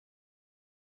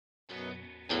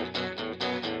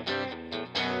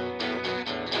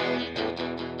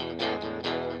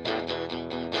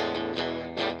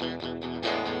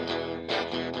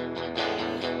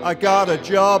I got a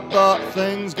job, but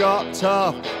things got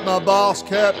tough. My boss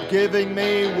kept giving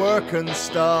me work and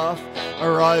stuff.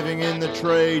 Arriving in the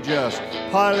tray, just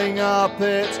piling up,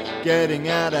 it's getting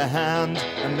out of hand.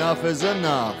 Enough is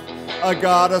enough. I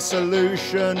got a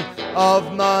solution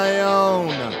of my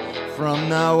own. From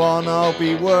now on, I'll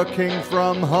be working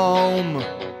from home.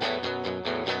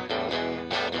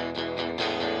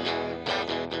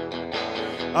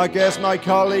 I guess my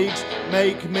colleagues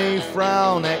make me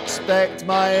frown, expect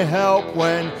my help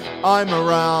when I'm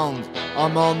around.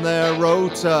 I'm on their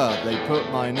rota, they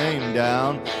put my name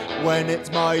down. When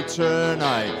it's my turn,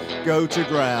 I go to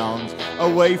ground.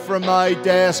 Away from my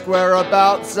desk,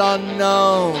 whereabouts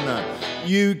unknown.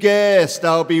 You guessed,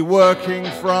 I'll be working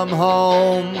from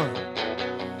home.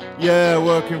 Yeah,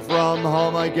 working from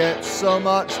home, I get so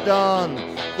much done.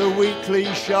 The weekly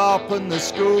shop and the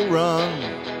school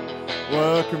run.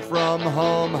 Working from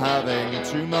home, having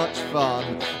too much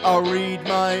fun. I'll read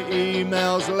my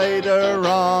emails later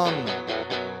on.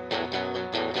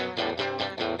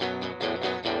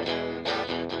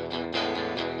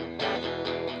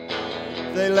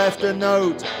 They left a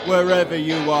note, wherever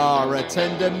you are.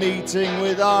 Attend a meeting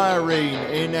with Irene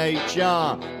in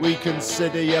HR. We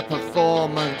consider your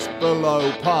performance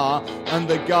below par, and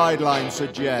the guidelines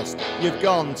suggest you've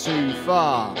gone too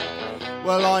far.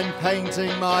 Well, I'm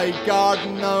painting my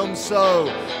garden gnome, so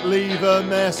leave a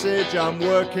message, I'm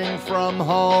working from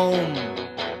home.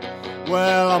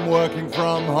 Well, I'm working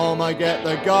from home, I get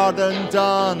the garden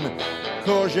done.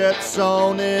 Courgettes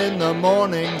sown in the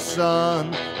morning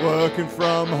sun. Working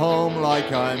from home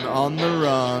like I'm on the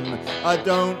run. I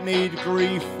don't need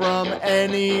grief from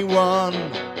anyone.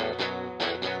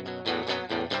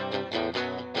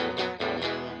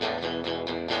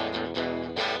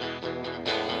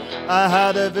 I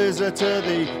had a visitor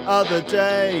the other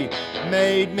day,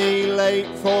 made me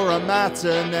late for a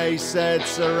matinee, said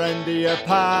surrender your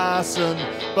pass, and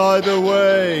by the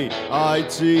way,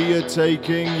 IT, you're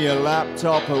taking your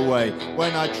laptop away.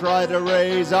 When I tried to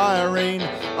raise Irene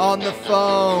on the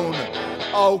phone,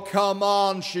 oh come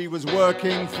on, she was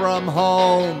working from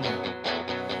home.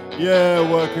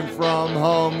 Yeah, working from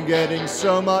home, getting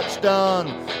so much done.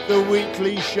 The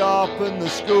weekly shop and the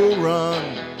school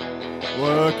run.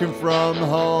 Working from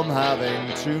home,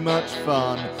 having too much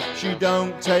fun. She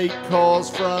don't take calls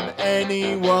from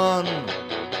anyone.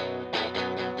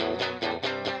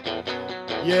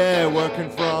 Yeah, working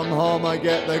from home, I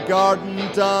get the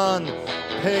garden done.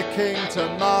 Picking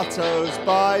tomatoes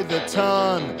by the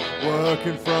ton.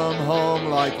 Working from home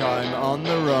like I'm on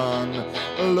the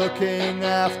run. Looking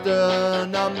after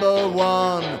number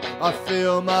one. I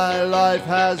feel my life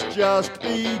has just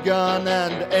begun,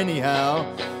 and anyhow,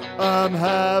 I'm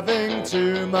having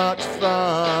too much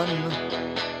fun.